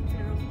na yun.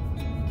 Pero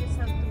you just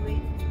have to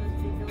wait because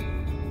they don't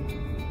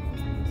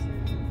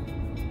answer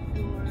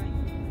door right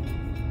away.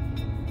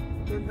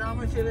 Kung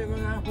naman sila yung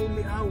mga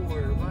holy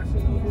hour, basi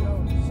holy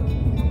hour. So,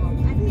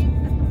 mga I think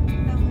katong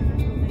tama na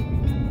to like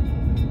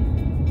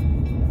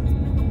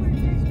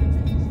nag-apologize man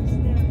sa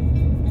sister.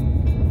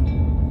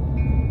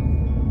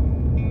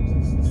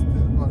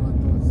 Sister ko na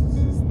to.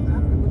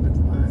 Sister.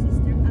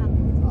 Sister Ab.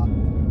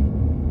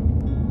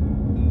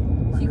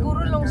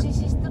 Siguro lang si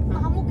sister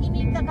pahamok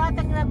ini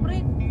tagatag na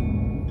bread.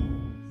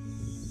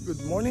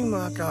 Good morning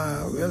mga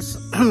ka-Wills.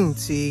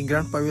 Si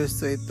Grandpa Wills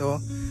to ito.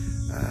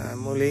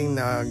 Muling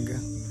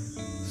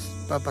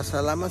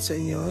papasalamat sa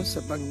inyo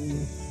sa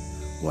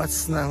pag-watch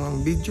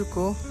ng video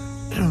ko.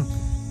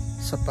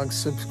 Sa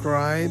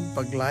pag-subscribe,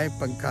 pag-like,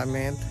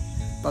 pag-comment,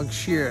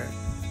 pag-share.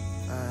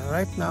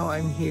 Right now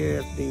I'm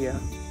here at the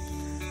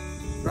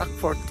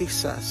Rockport,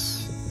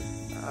 Texas.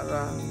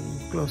 Around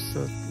close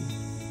to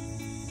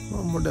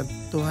more than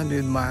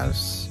 200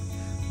 miles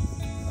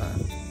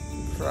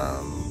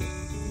from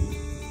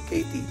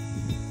Katy.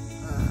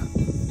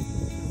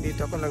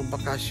 Dito ako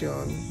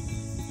nagbakasyon.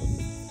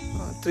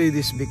 3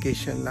 days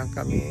vacation lang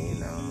kami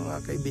ng mga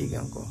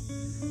kaibigan ko.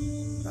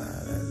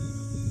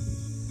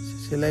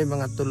 Sila ay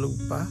mga tulog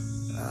pa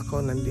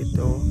ako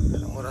nandito.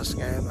 Anong oras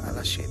ngayon?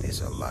 Alas 7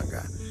 sa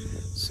umaga.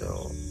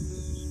 So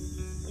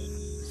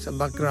sa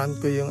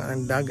background ko yung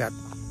ang dagat.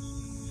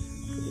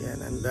 Yan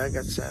ang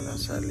dagat sa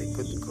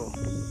likod ko.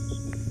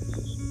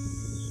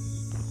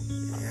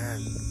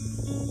 Yan.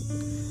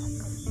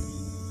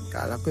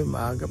 Kala ko yung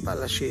maaga pa,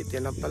 alas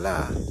 7 na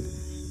pala.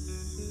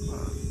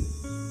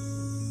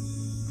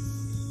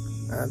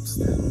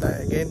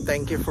 Again,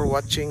 thank you for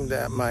watching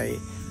my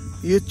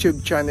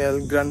YouTube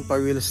channel, Grandpa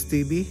Wills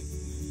TV.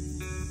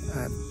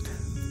 At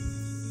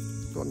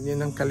huwag niyo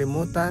nang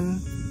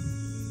kalimutan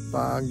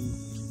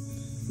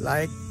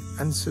pag-like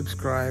and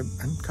subscribe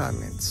and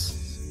comments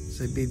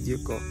sa video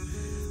ko.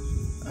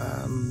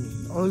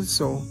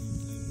 Also,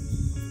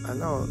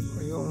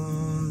 yung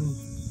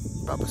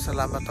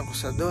papasalamat ako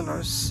sa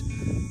donors.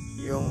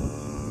 Yung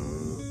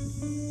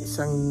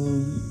isang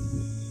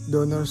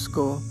donors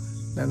ko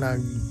na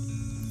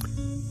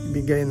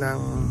nagbigay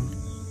ng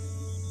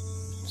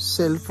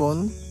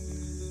cellphone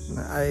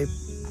na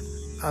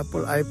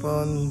Apple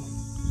iPhone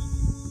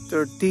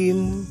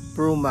 13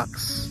 Pro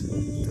Max.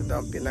 Ito daw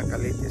ang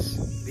pinakalitis.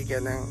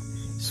 Bigyan ng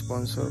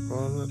sponsor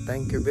ko.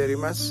 Thank you very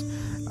much.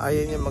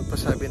 Ayaw niya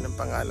magpasabi ng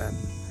pangalan.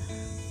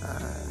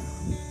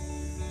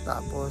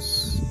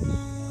 Tapos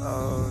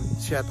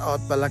shout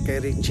out pala kay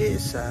Richie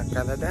sa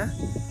Canada.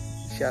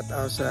 Shout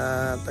out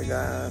sa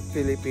taga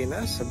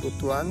Pilipinas, sa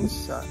Butuan,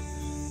 sa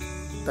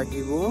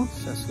Tagibo,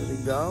 sa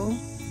Surigao,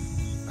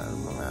 ang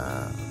mga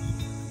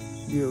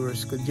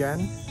viewers ko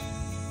dyan.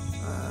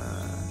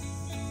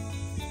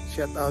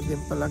 Shout out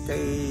din pala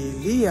kay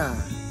Lia.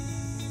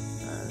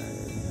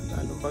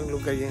 Ano bang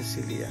lugar yan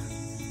si Lia?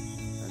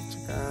 At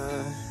saka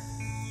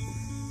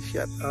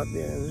shout out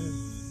din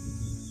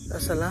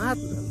sa lahat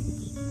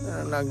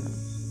na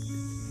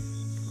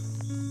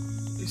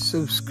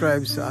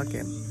nag-subscribe sa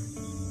akin.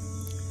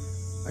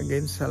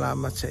 Again,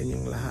 salamat sa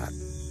inyong lahat.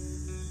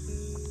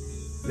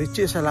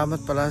 Richie,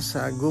 salamat pala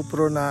sa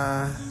GoPro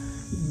na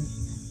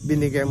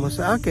binigay mo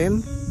sa akin.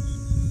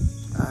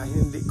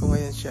 Hindi ko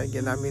ngayon siya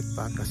ginamit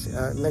pa kasi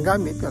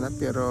nagamit ko na,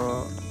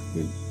 pero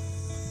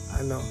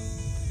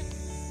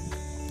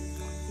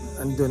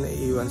andun na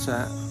iiwan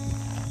sa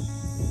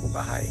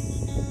bahay.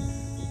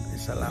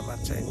 Salamat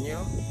sa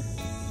inyo.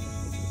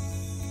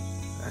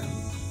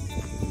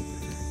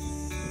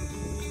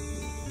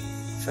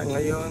 Sa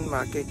ngayon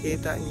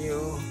makikita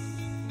nyo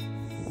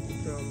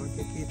ito,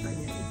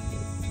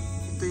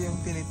 ito yung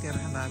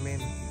tinitirhan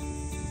namin.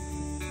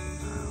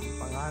 Ang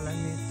pangalan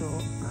nito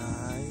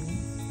ay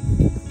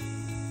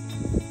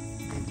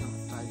dito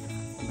tayo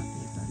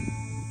malapitan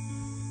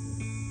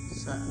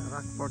sa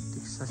Rockport,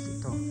 Texas.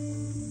 Ito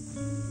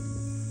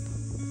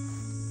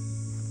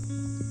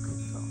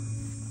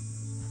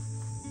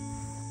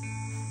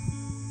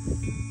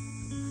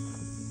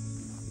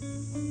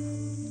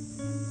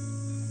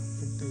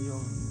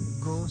yung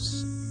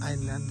Ghost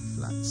Island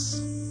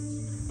Flats.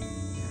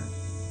 Yan.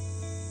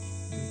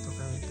 Dito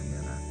kami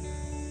tumira.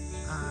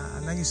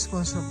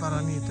 Nag-sponsor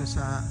para nito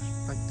sa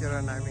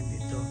pagtira namin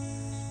dito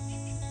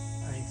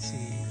ay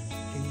si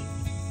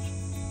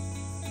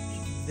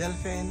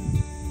Delphin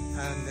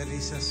and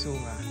Risa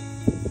Sunga.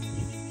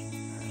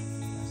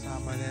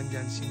 Nasama niyan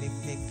dyan si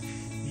Nick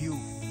View.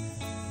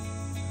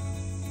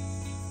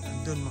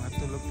 Andun mga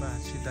tulog pa,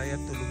 si Daya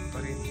tulog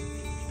pa rin.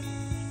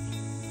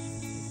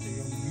 Ito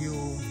yung view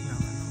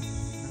ng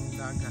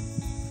dagat.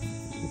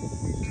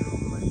 Medyo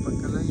may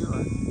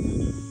pagkalayuan,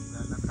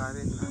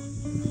 lalakarin lang.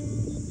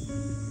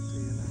 Ito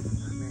yun ang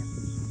namin.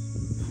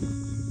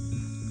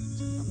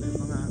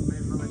 May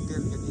mga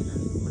deer kanina,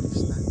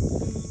 umalis na.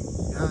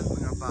 Yan,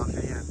 mga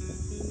baka yan.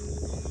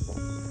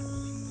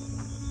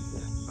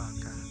 Yan,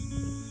 baka.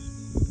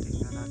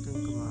 Tingnan natin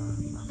kung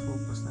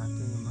ma-focus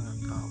natin yung mga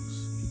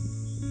cows.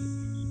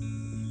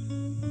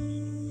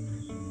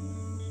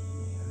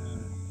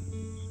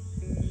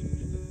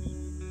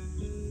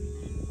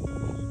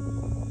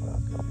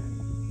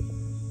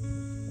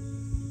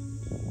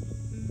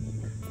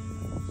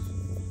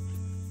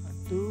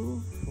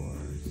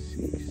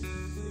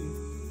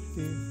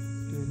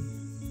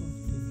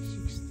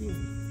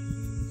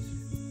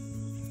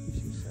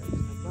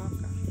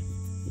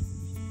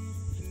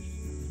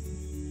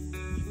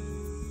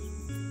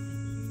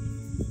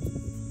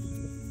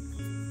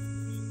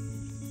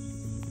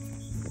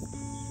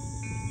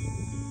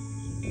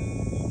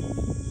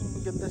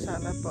 Maganda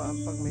sana pa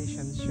pag may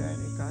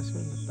sunshine, kaso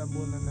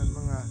natabunan ng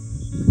mga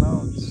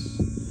clouds.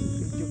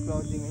 Medyo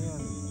cloudy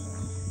ngayon.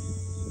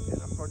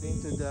 And according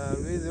to the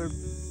weather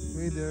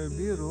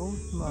bureau,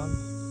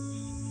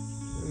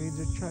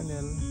 weather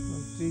channel,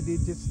 3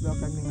 digits daw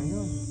kami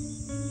ngayon.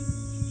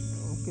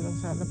 Okay lang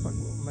sana pag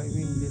may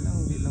windy lang,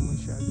 hindi lang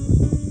masyado.